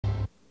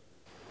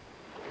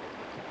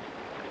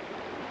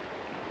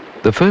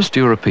The first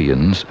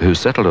Europeans who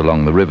settled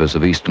along the rivers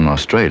of eastern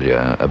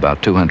Australia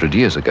about 200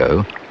 years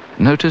ago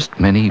noticed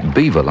many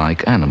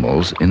beaver-like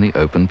animals in the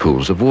open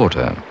pools of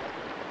water.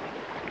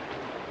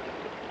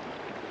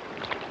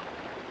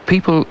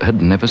 People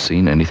had never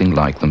seen anything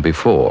like them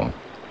before.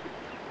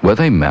 Were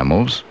they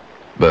mammals,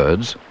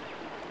 birds,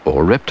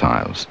 or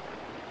reptiles?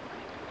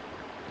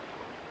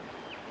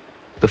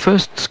 The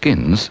first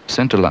skins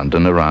sent to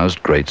London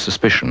aroused great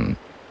suspicion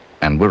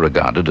and were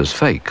regarded as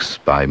fakes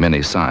by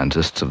many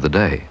scientists of the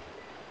day.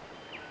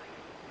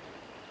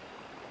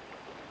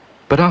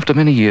 But after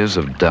many years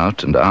of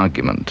doubt and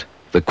argument,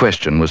 the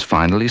question was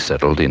finally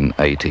settled in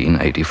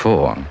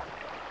 1884.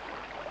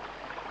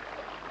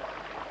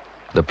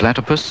 The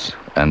platypus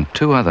and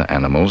two other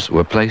animals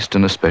were placed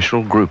in a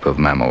special group of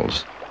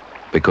mammals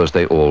because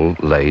they all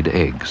laid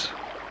eggs.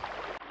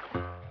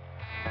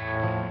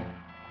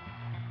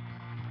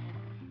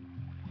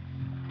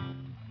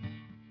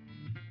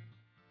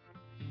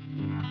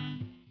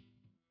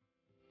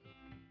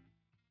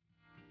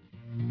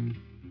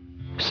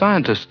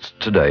 Scientists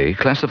today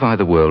classify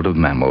the world of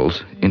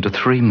mammals into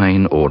three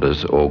main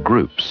orders or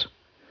groups,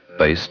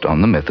 based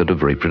on the method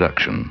of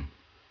reproduction.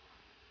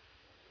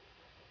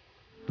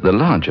 The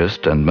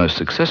largest and most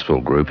successful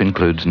group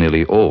includes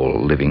nearly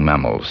all living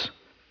mammals.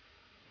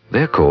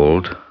 They're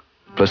called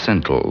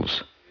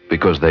placentals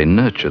because they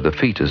nurture the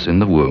fetus in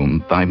the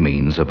womb by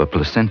means of a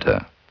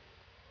placenta.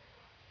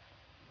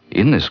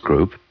 In this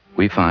group,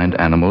 we find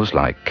animals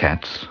like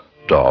cats,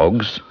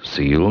 dogs,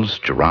 seals,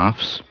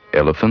 giraffes,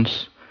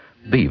 elephants,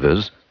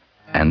 beavers,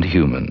 and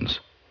humans.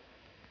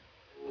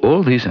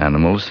 All these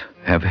animals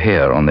have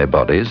hair on their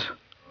bodies,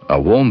 are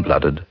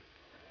warm-blooded,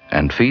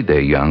 and feed their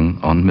young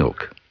on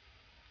milk.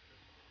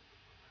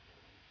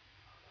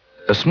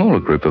 A smaller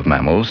group of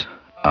mammals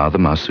are the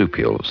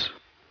marsupials.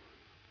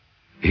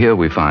 Here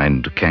we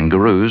find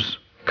kangaroos,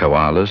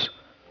 koalas,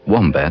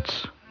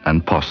 wombats,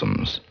 and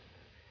possums.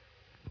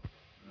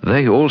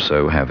 They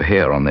also have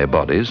hair on their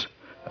bodies,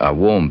 are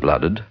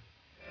warm-blooded,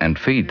 and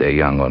feed their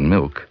young on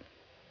milk.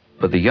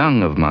 But the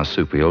young of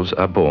marsupials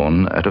are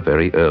born at a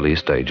very early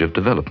stage of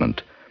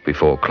development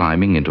before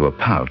climbing into a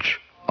pouch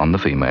on the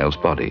female's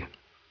body.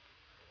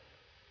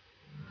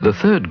 The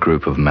third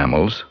group of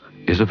mammals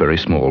is a very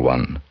small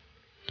one,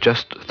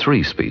 just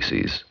 3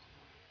 species.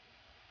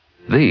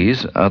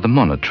 These are the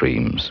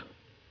monotremes,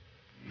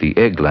 the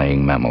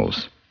egg-laying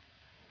mammals.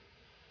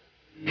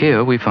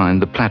 Here we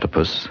find the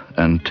platypus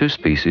and 2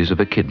 species of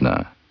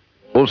echidna,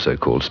 also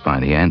called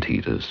spiny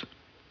anteaters.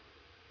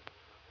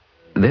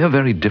 They are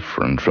very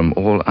different from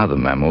all other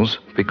mammals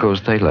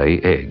because they lay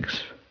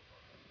eggs.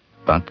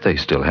 But they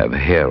still have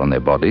hair on their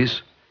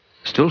bodies,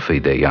 still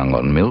feed their young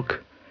on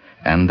milk,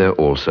 and they're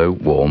also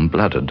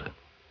warm-blooded.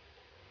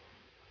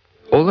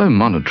 Although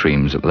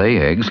monotremes lay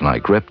eggs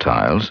like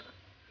reptiles,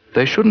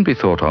 they shouldn't be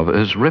thought of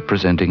as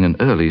representing an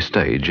early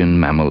stage in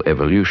mammal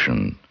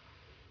evolution.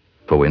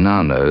 For we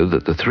now know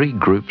that the 3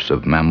 groups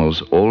of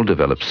mammals all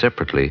developed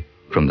separately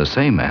from the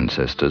same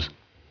ancestors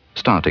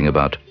starting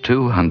about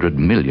 200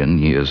 million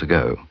years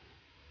ago.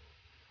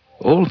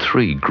 All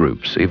 3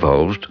 groups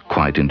evolved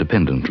quite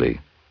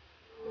independently,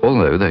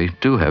 although they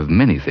do have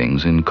many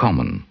things in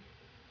common.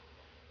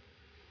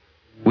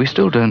 We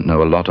still don't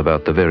know a lot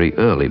about the very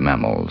early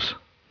mammals,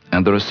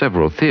 and there are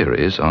several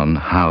theories on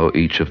how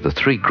each of the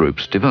 3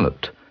 groups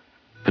developed,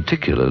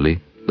 particularly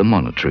the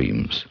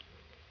monotremes.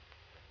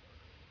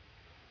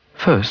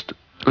 First,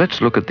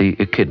 let's look at the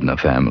Echidna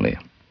family.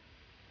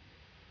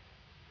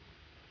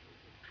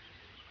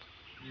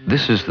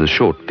 This is the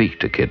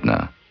short-beaked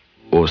echidna,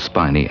 or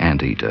spiny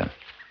anteater.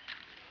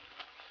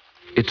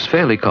 It's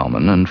fairly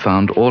common and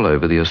found all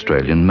over the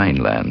Australian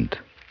mainland.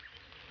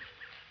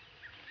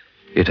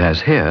 It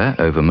has hair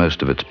over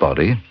most of its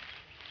body,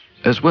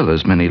 as well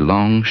as many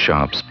long,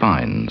 sharp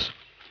spines.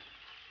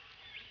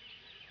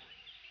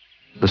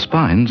 The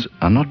spines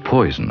are not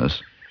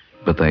poisonous,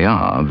 but they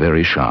are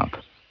very sharp.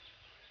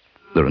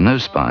 There are no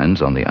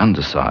spines on the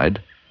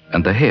underside,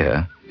 and the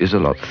hair is a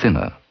lot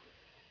thinner.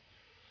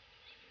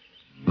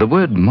 The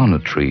word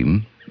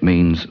monotreme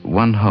means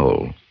one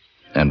hole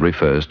and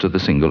refers to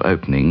the single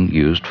opening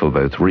used for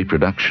both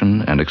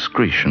reproduction and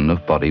excretion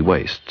of body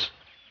wastes.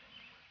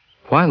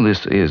 While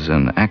this is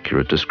an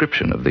accurate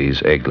description of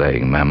these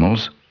egg-laying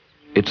mammals,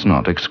 it's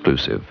not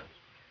exclusive,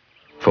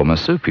 for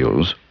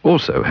marsupials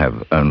also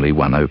have only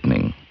one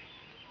opening.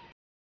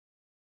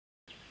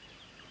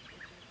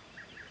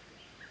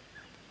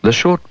 The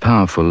short,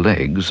 powerful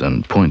legs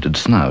and pointed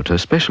snout are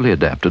specially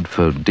adapted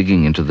for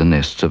digging into the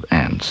nests of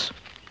ants,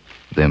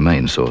 their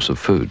main source of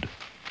food.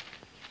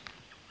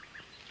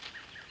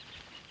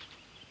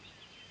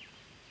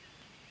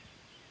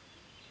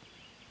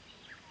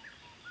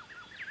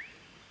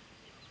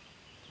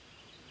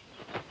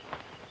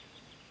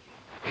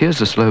 Here's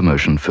a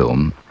slow-motion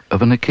film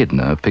of an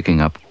echidna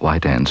picking up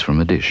white ants from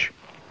a dish.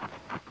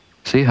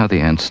 See how the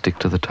ants stick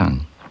to the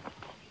tongue.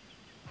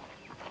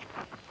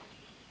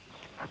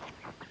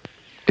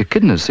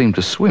 Echidnas seem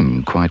to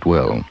swim quite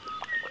well.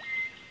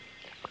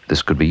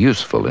 This could be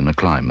useful in a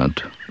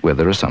climate where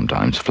there are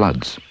sometimes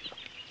floods.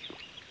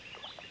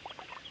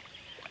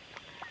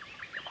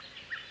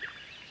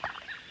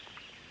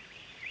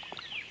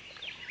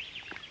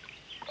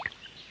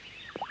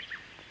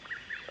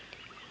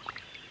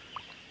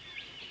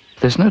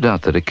 There's no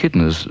doubt that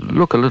echidnas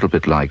look a little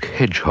bit like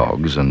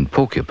hedgehogs and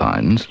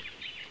porcupines,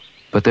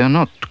 but they are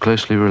not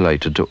closely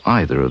related to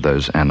either of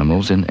those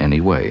animals in any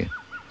way.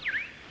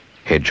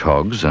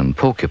 Hedgehogs and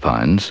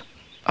porcupines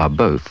are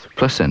both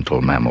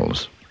placental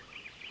mammals.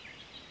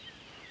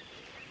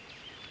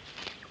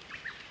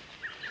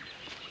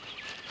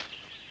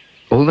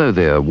 Although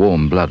they are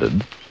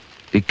warm-blooded,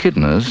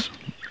 echidnas,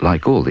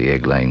 like all the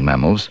egg-laying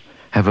mammals,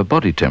 have a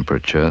body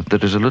temperature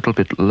that is a little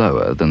bit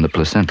lower than the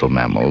placental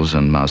mammals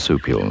and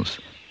marsupials.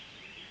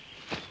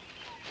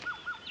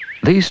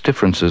 These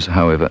differences,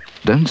 however,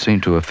 don't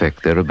seem to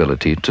affect their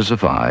ability to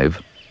survive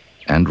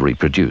and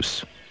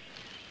reproduce.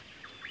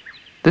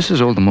 This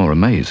is all the more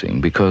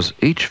amazing because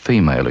each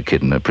female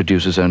echidna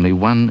produces only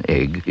one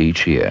egg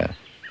each year,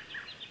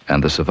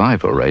 and the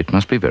survival rate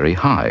must be very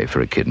high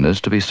for echidnas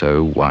to be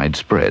so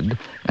widespread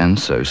and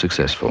so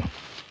successful.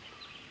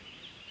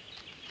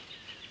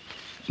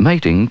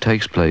 Mating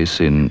takes place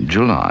in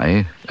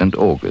July and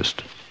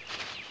August.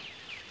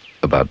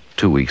 About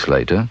 2 weeks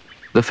later,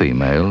 the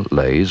female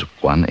lays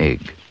one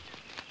egg.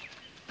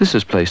 This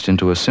is placed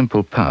into a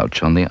simple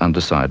pouch on the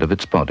underside of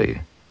its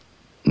body.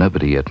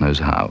 Nobody yet knows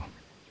how.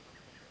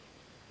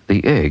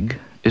 The egg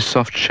is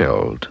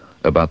soft-shelled,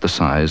 about the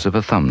size of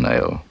a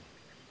thumbnail.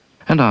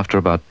 And after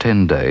about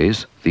 10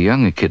 days, the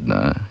young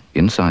echidna,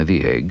 inside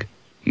the egg,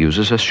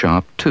 uses a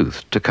sharp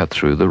tooth to cut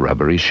through the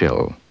rubbery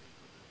shell.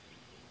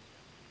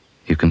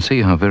 You can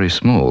see how very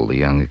small the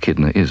young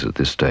echidna is at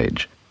this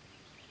stage.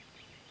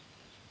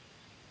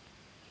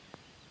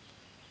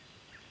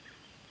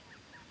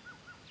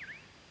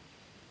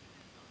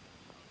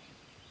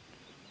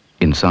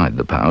 Inside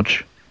the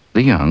pouch,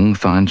 the young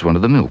finds one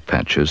of the milk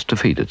patches to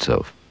feed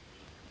itself.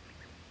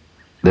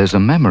 There's a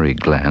mammary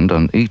gland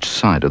on each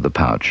side of the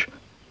pouch,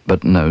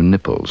 but no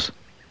nipples.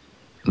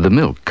 The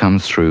milk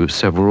comes through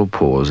several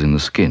pores in the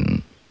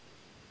skin.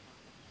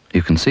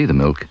 You can see the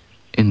milk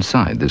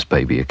inside this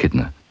baby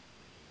echidna.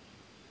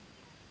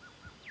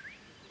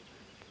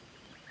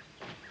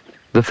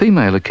 The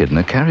female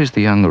echidna carries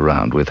the young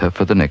around with her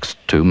for the next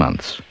 2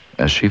 months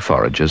as she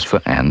forages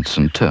for ants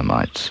and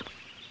termites.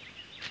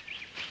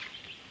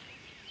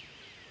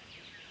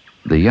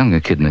 The young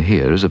echidna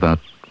here is about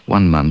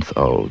 1 month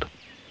old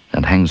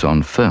and hangs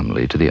on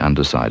firmly to the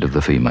underside of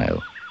the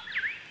female.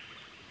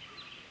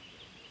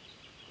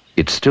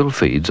 It still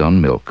feeds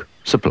on milk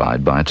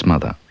supplied by its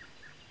mother.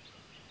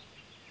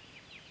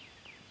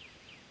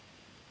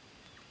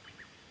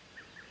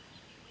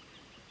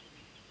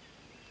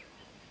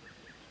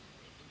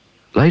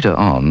 Later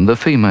on, the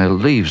female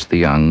leaves the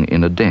young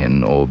in a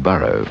den or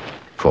burrow,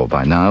 for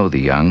by now the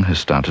young has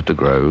started to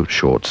grow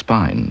short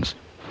spines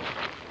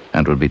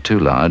and will be too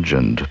large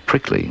and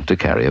prickly to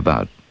carry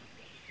about.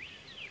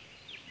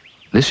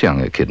 This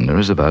young echidna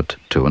is about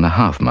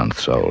 2.5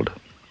 months old.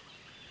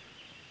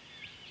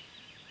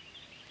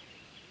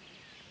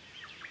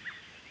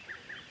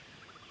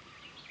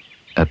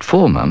 At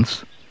 4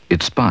 months,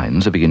 its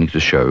spines are beginning to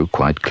show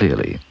quite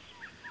clearly.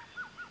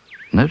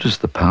 Notice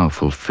the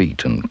powerful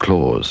feet and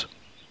claws.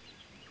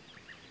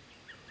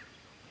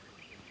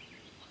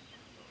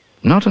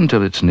 Not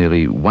until it's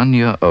nearly 1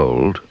 year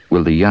old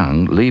will the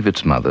young leave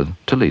its mother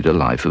to lead a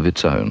life of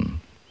its own.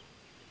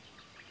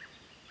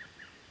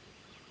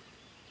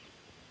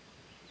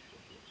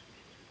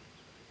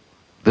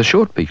 The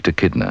short-beaked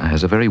echidna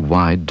has a very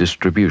wide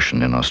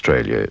distribution in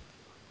Australia.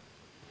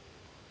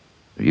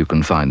 You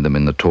can find them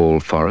in the tall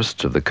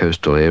forests of the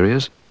coastal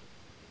areas,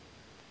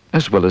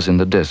 as well as in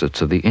the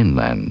deserts of the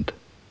inland.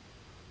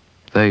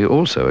 They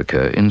also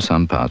occur in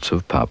some parts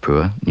of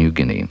Papua New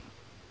Guinea.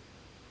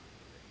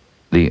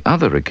 The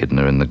other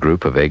echidna in the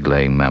group of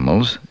egg-laying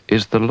mammals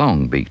is the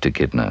long-beaked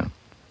echidna.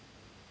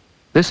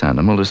 This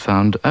animal is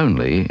found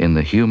only in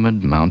the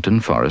humid mountain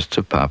forests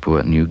of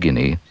Papua New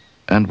Guinea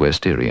and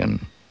West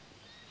Irian.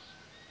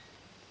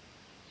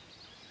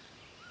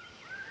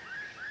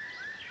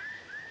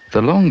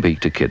 The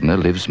long-beaked echidna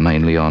lives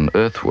mainly on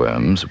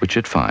earthworms, which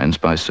it finds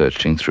by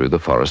searching through the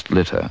forest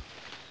litter.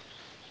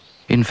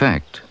 In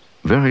fact,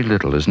 very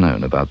little is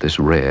known about this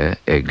rare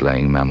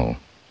egg-laying mammal.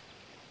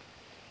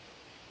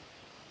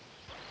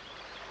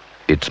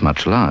 It's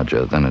much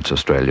larger than its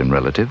Australian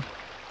relative,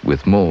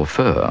 with more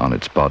fur on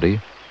its body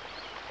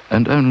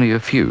and only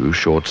a few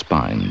short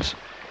spines.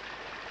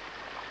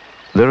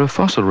 There are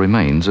fossil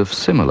remains of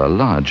similar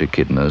large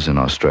echidnas in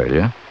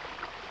Australia,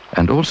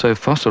 and also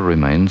fossil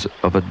remains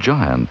of a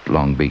giant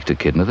long-beaked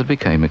echidna that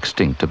became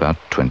extinct about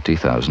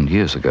 20,000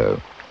 years ago.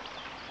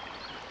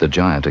 The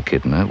giant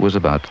echidna was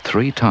about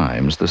 3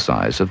 times the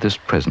size of this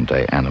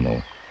present-day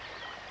animal.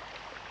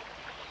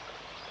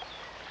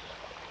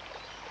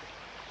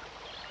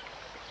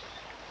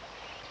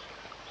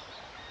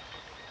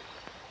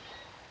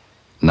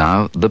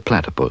 Now, the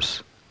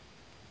platypus.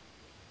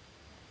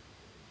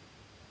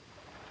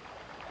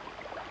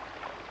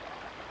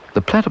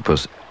 The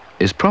platypus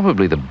is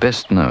probably the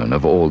best known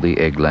of all the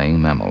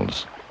egg-laying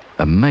mammals,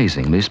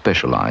 amazingly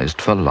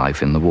specialized for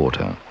life in the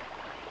water.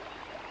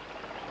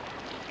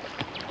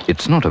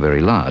 It's not a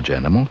very large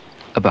animal,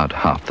 about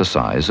half the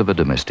size of a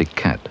domestic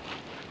cat.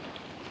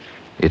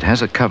 It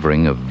has a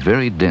covering of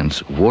very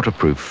dense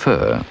waterproof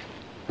fur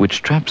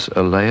which traps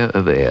a layer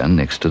of air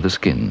next to the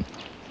skin.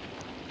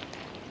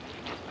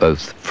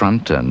 Both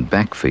front and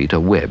back feet are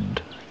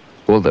webbed,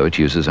 although it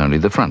uses only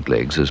the front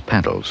legs as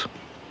paddles.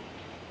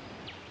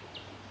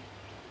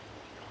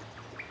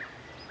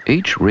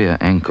 Each rear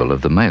ankle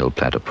of the male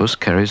platypus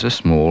carries a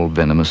small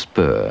venomous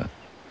spur,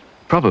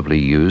 probably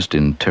used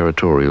in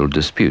territorial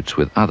disputes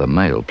with other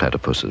male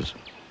platypuses.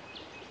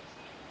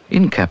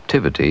 In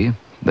captivity,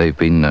 they've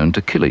been known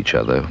to kill each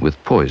other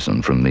with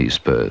poison from these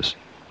spurs.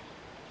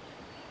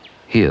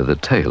 Here the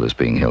tail is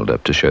being held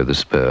up to show the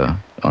spur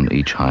on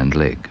each hind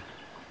leg.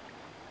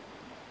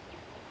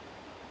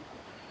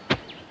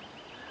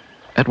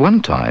 At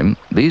one time,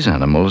 these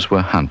animals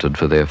were hunted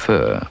for their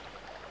fur,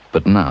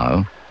 but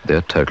now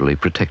they're totally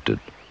protected.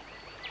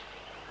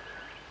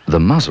 The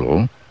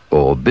muzzle,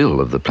 or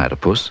bill of the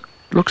platypus,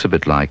 looks a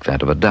bit like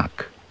that of a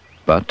duck,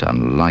 but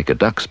unlike a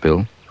duck's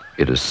bill,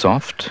 it is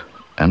soft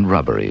and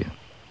rubbery.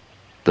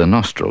 The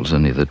nostrils are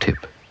near the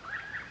tip.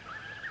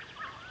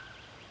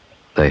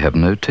 They have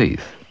no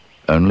teeth,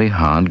 only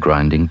hard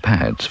grinding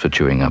pads for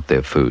chewing up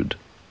their food.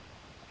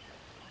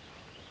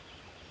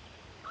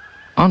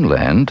 On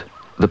land,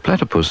 the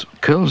platypus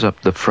curls up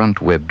the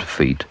front webbed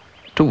feet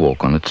to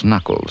walk on its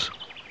knuckles.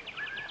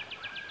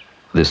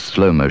 This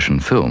slow-motion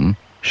film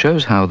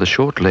shows how the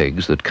short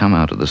legs that come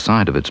out of the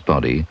side of its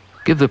body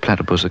give the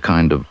platypus a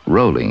kind of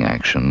rolling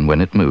action when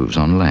it moves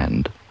on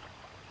land.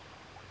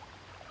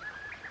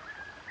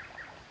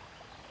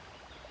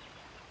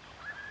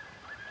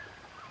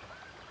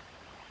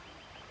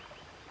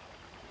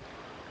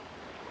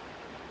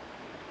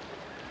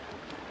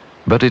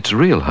 But its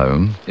real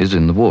home is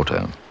in the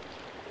water.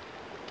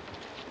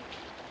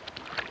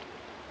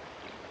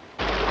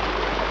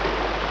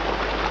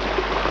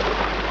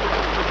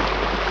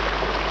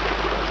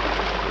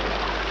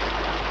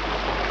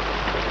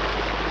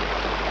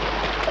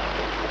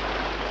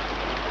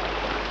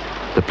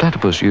 The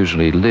platypus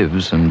usually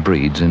lives and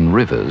breeds in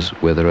rivers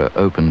where there are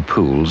open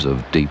pools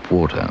of deep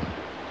water.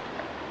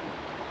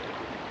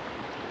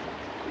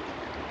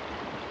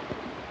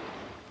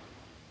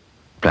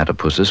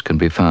 Platypuses can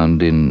be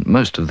found in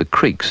most of the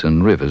creeks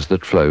and rivers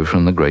that flow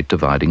from the Great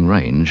Dividing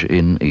Range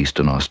in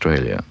eastern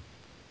Australia.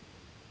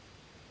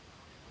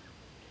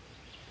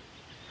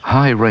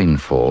 High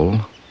rainfall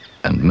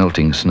and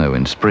melting snow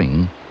in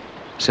spring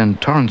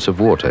send torrents of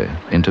water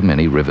into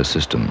many river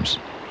systems.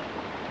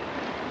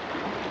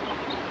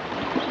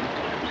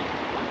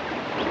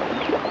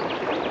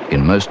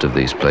 In most of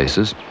these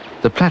places,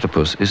 the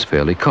platypus is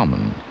fairly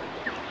common,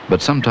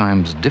 but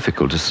sometimes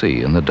difficult to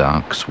see in the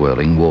dark,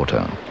 swirling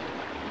water.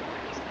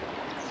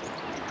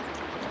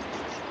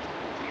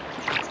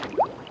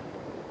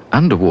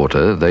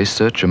 Underwater, they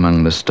search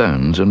among the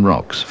stones and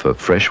rocks for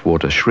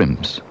freshwater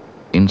shrimps,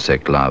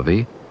 insect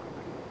larvae,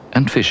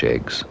 and fish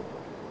eggs.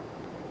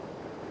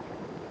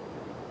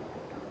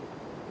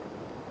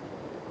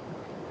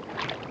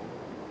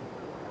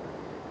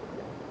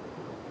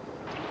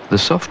 The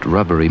soft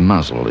rubbery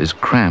muzzle is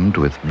crammed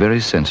with very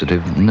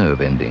sensitive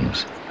nerve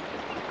endings.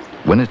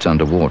 When it's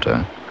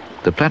underwater,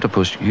 the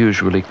platypus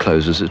usually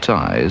closes its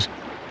eyes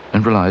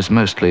and relies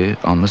mostly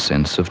on the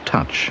sense of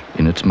touch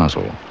in its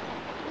muzzle.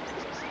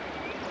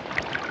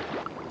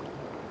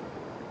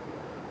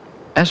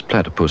 As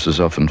platypuses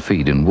often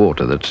feed in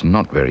water that's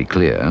not very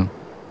clear,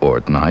 or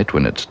at night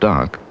when it's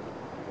dark,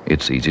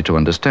 it's easy to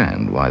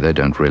understand why they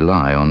don't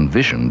rely on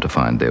vision to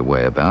find their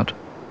way about,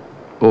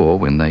 or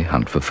when they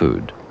hunt for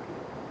food.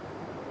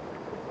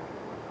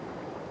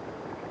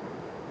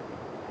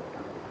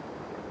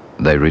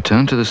 They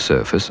return to the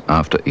surface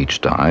after each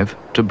dive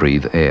to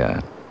breathe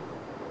air.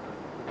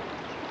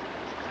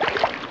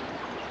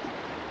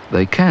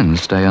 They can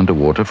stay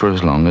underwater for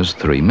as long as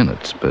 3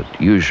 minutes, but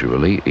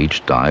usually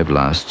each dive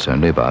lasts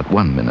only about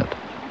 1 minute.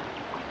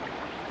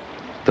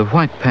 The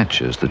white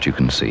patches that you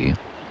can see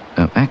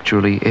are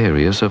actually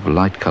areas of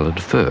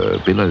light-colored fur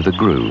below the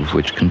groove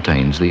which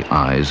contains the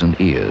eyes and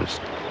ears.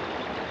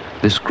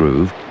 This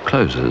groove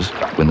closes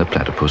when the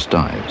platypus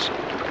dives.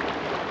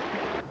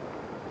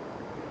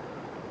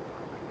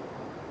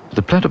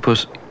 The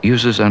platypus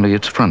uses only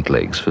its front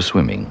legs for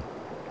swimming.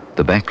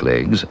 The back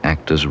legs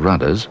act as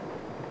rudders,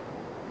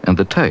 and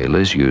the tail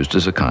is used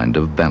as a kind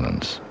of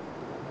balance.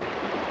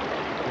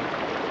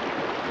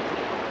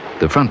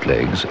 The front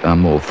legs are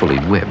more fully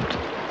webbed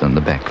than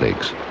the back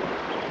legs.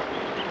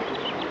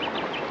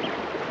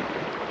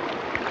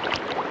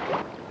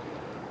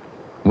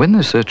 When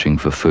they're searching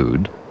for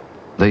food,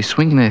 they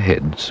swing their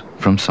heads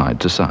from side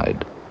to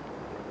side.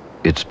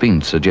 It's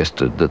been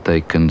suggested that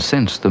they can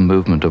sense the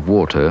movement of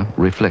water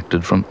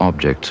reflected from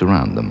objects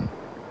around them.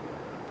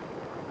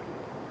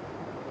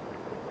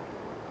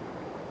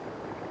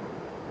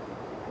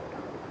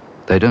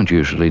 They don't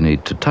usually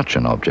need to touch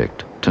an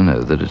object to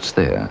know that it's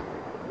there.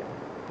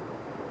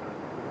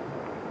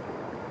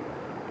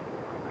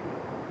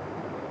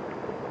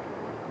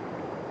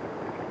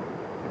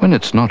 When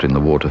it's not in the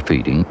water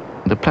feeding,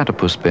 the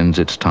platypus spends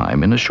its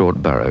time in a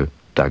short burrow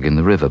dug in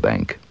the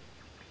riverbank.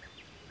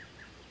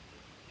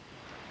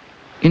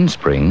 In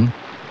spring,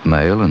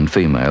 Male and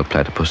female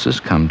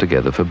platypuses come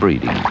together for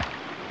breeding.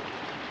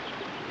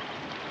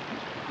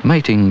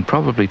 Mating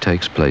probably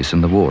takes place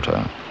in the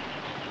water,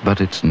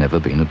 but it's never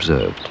been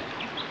observed.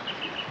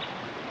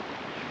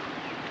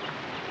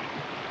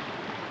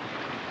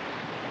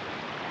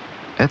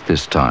 At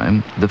this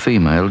time, the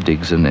female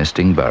digs a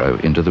nesting burrow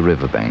into the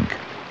riverbank,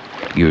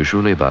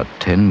 usually about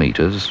 10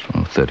 meters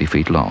or 30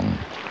 feet long.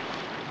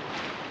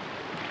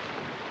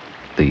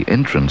 The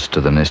entrance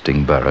to the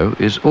nesting burrow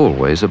is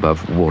always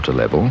above water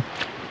level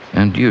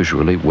and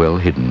usually well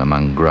hidden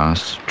among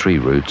grass, tree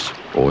roots,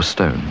 or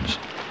stones.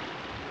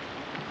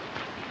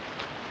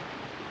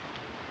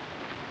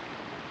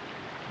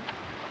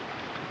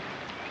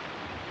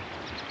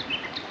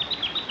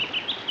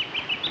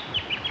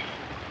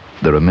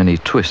 There are many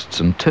twists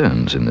and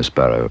turns in this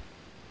burrow,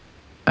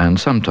 and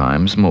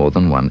sometimes more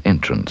than one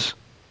entrance.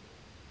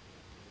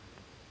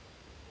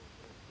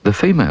 The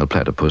female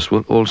platypus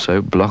will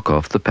also block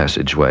off the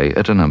passageway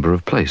at a number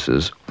of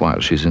places while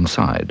she's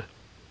inside.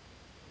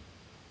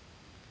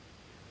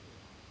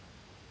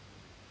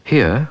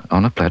 Here,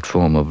 on a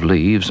platform of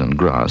leaves and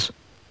grass,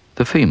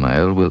 the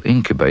female will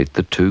incubate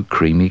the 2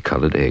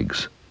 creamy-coloured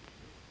eggs.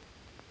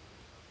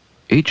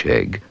 Each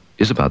egg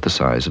is about the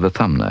size of a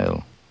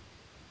thumbnail.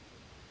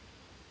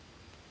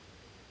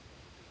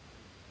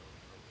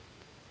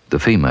 The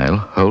female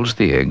holds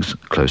the eggs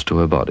close to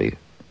her body,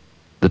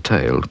 the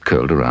tail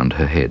curled around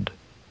her head.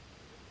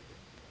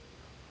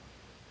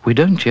 We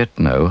don't yet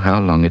know how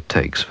long it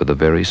takes for the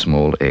very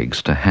small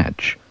eggs to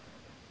hatch,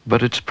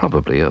 but it's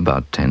probably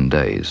about 10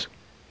 days.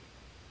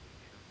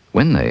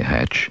 When they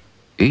hatch,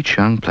 each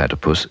young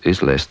platypus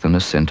is less than a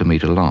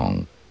centimetre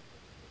long,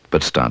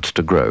 but starts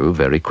to grow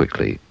very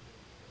quickly.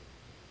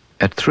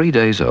 At 3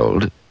 days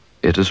old,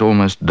 it is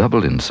almost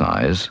double in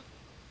size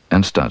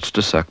and starts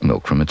to suck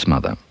milk from its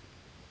mother.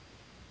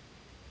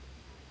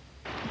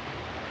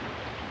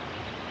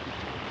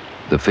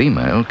 The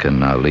female can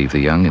now leave the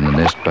young in the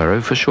nest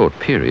burrow for short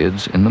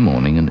periods in the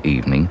morning and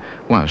evening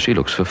while she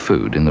looks for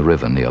food in the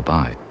river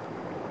nearby.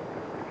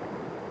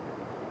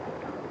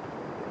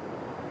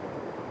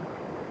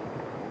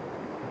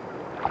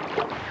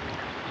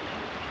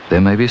 There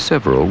may be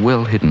several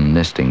well-hidden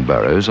nesting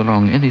burrows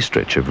along any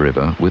stretch of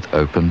river with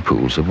open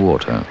pools of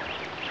water.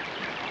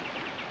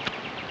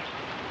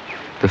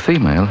 The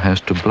female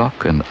has to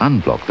block and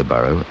unblock the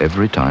burrow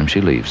every time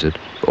she leaves it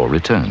or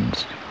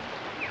returns.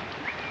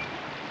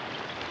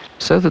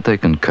 So that they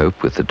can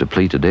cope with the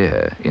depleted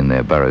air in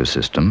their burrow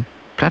system,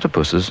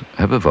 platypuses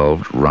have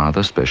evolved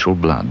rather special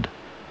blood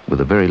with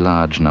a very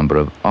large number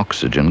of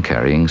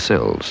oxygen-carrying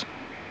cells.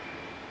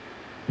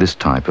 This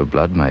type of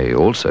blood may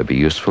also be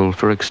useful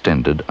for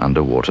extended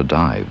underwater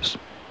dives.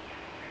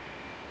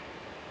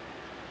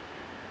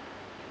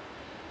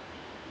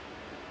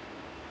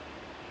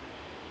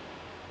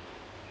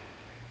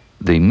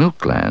 The milk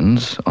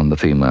glands on the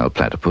female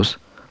platypus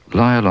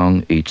lie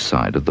along each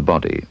side of the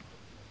body.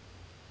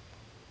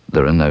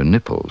 There are no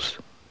nipples.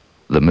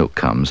 The milk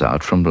comes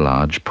out from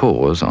large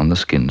pores on the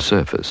skin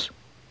surface.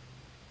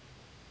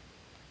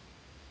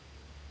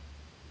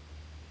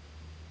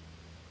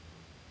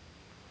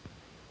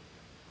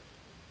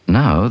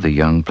 Now the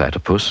young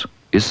platypus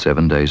is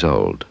 7 days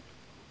old.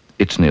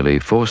 It's nearly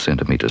 4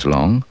 centimeters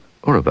long,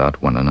 or about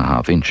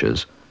 1.5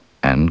 inches,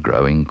 and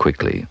growing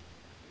quickly.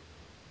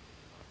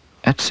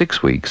 At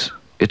 6 weeks,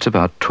 it's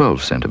about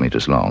 12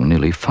 centimeters long,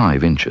 nearly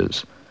 5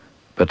 inches,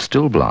 but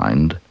still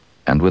blind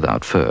and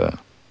without fur.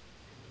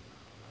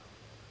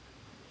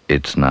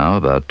 It's now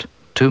about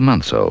 2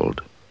 months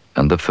old,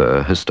 and the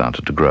fur has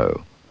started to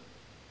grow.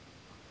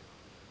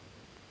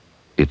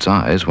 Its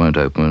eyes won't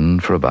open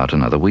for about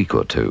another week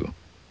or 2,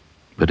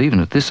 but even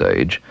at this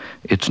age,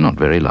 it's not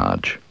very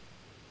large.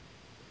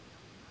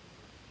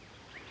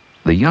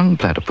 The young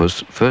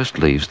platypus first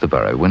leaves the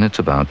burrow when it's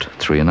about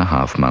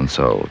 3.5 months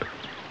old.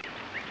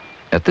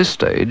 At this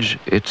stage,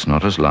 it's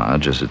not as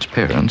large as its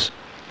parents,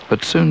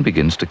 but soon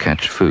begins to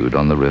catch food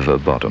on the river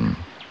bottom.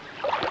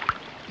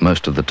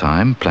 Most of the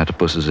time,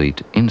 platypuses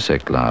eat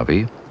insect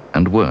larvae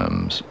and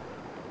worms,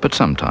 but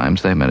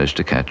sometimes they manage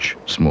to catch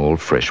small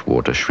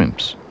freshwater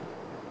shrimps.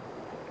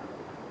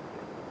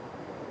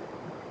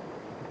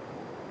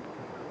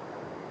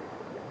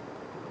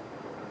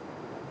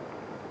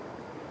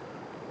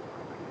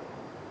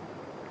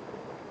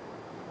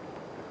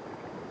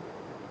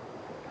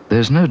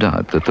 There's no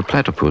doubt that the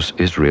platypus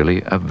is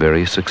really a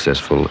very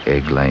successful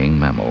egg-laying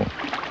mammal.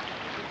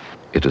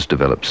 It has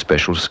developed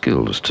special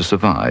skills to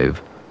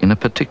survive in a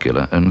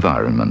particular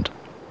environment.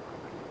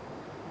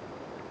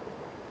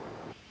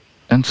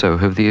 And so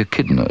have the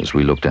echidnas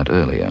we looked at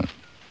earlier.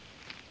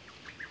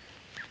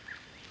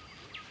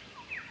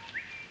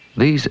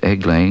 These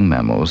egg-laying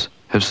mammals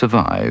have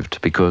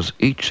survived because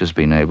each has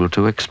been able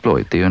to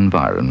exploit the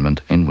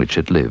environment in which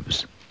it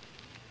lives.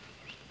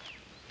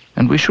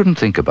 And we shouldn't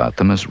think about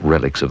them as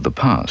relics of the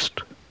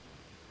past,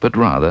 but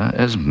rather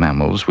as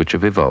mammals which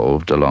have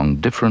evolved along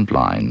different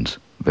lines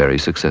very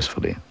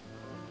successfully.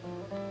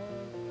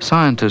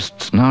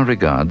 Scientists now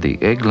regard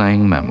the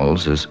egg-laying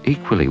mammals as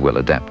equally well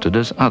adapted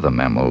as other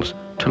mammals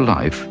to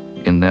life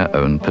in their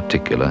own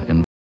particular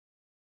environment.